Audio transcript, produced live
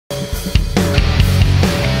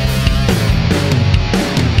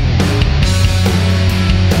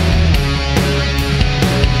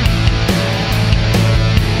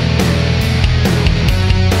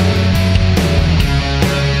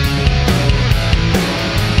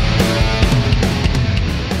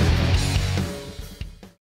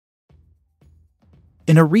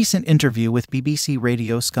In a recent interview with BBC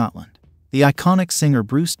Radio Scotland, the iconic singer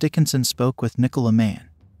Bruce Dickinson spoke with NICOLA MEIGHAN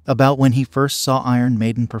about when he first saw Iron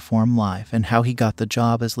Maiden perform live and how he got the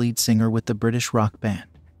job as lead singer with the British rock band.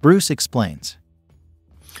 Bruce explains.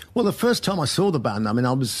 Well, the first time I saw the band, I mean,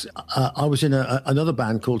 I was in another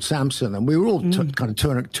band called Samson, and we were all kind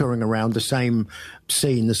of touring around the same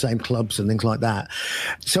scene, the same clubs and things like that.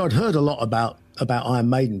 So I'd heard a lot about Iron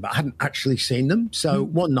Maiden, but I hadn't actually seen them. So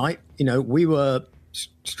one night, we were,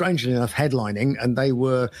 strangely enough, headlining, and they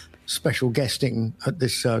were special guesting at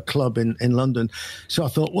this club in London. So I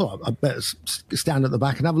thought, well, I better stand at the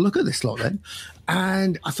back and have a look at this lot then.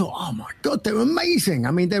 And I thought, oh my God, they're amazing.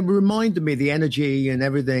 I mean, they reminded me the energy and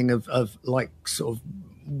everything of like sort of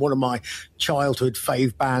one of my childhood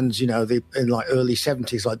fave bands, in like early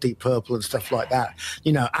 70s, like Deep Purple and stuff like that,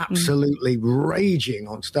 absolutely raging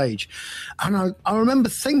on stage. And I remember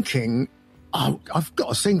thinking, oh, I've got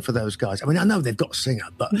to sing for those guys. I mean, I know they've got a singer,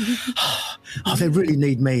 but they really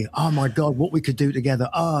need me. Oh my God, what we could do together.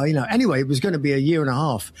 Anyway, it was going to be a year and a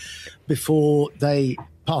half before they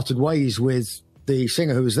parted ways with the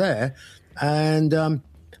singer who was there. And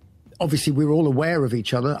obviously we were all aware of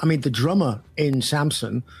each other. I mean, the drummer in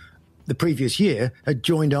Samson the previous year had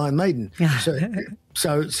joined Iron Maiden.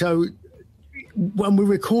 So when we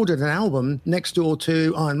recorded an album next door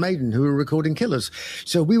to Iron Maiden, who were recording Killers.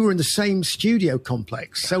 So we were in the same studio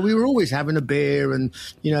complex. So we were always having a beer and,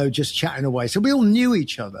 just chatting away. So we all knew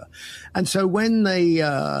each other. And so when they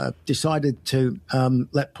decided to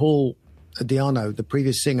let Paul DIANNO, the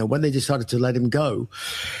previous singer, when they decided to let him go,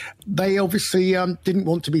 they obviously didn't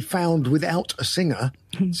want to be found without a singer.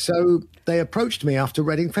 So they approached me after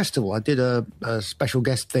Reading Festival. I did a special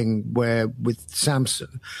guest thing with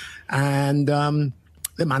Samson, and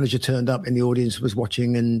the manager turned up in the audience, was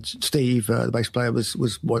watching, and Steve, the bass player,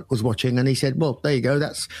 was watching, and he said, "Well, there you go.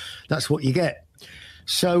 That's what you get."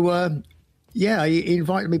 So he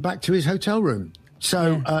invited me back to his hotel room.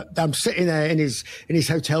 So I'm sitting there in his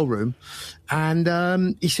hotel room,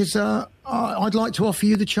 and he says, "I'd like to offer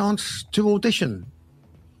you the chance to audition."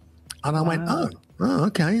 And I went, "Oh,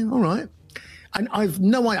 okay, all right." And I've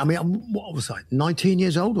no idea. I mean, what was I, 19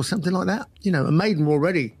 years old or something like that? A Maiden were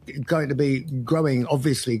already going to be growing,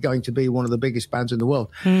 obviously going to be one of the biggest bands in the world.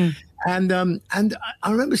 And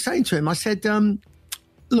I remember saying to him, I said,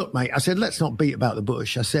 "Look, mate," I said, "let's not beat about the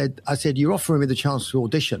bush." I said, "You're offering me the chance to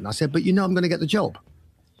audition." I said, "But I'm going to get the job."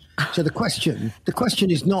 So the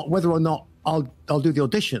question is not whether or not I'll do the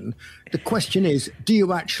audition. The question is, do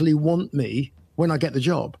you actually want me when I get the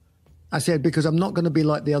job? I said, because I'm not going to be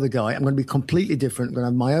like the other guy. I'm going to be completely different. I'm going to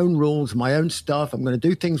have my own rules, my own stuff. I'm going to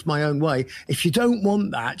do things my own way. If you don't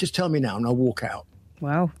want that, just tell me now and I'll walk out.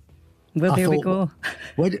 Wow. Well, there we go.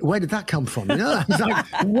 Where did that come from? It's like,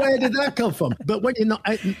 where did that come from? But when you're not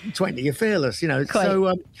 20, you're fearless, Quite.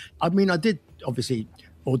 So, I did obviously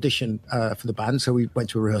audition for the band. So we went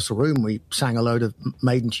to a rehearsal room. We sang a load of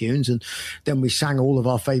Maiden tunes, and then we sang all of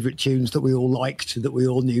our favourite tunes that we all liked, that we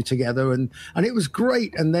all knew together. And it was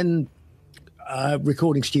great. And then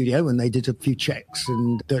recording studio, and they did a few checks,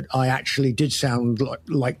 and that I actually did sound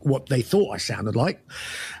like what they thought I sounded like.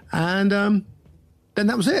 And then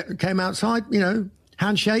that was it. It came outside,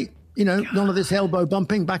 handshake, none of this elbow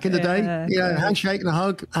bumping back in the day. Handshake and a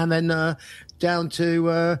hug. And then down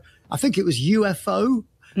to, I think it was UFO,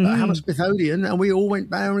 Hammersmith Odeon, and we all went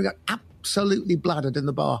down and got absolutely bladdered in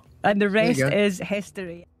the bar. And the rest is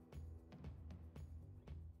history.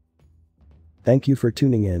 Thank you for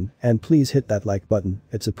tuning in, and please hit that like button,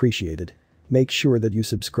 it's appreciated. Make sure that you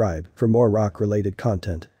subscribe for more rock-related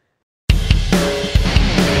content.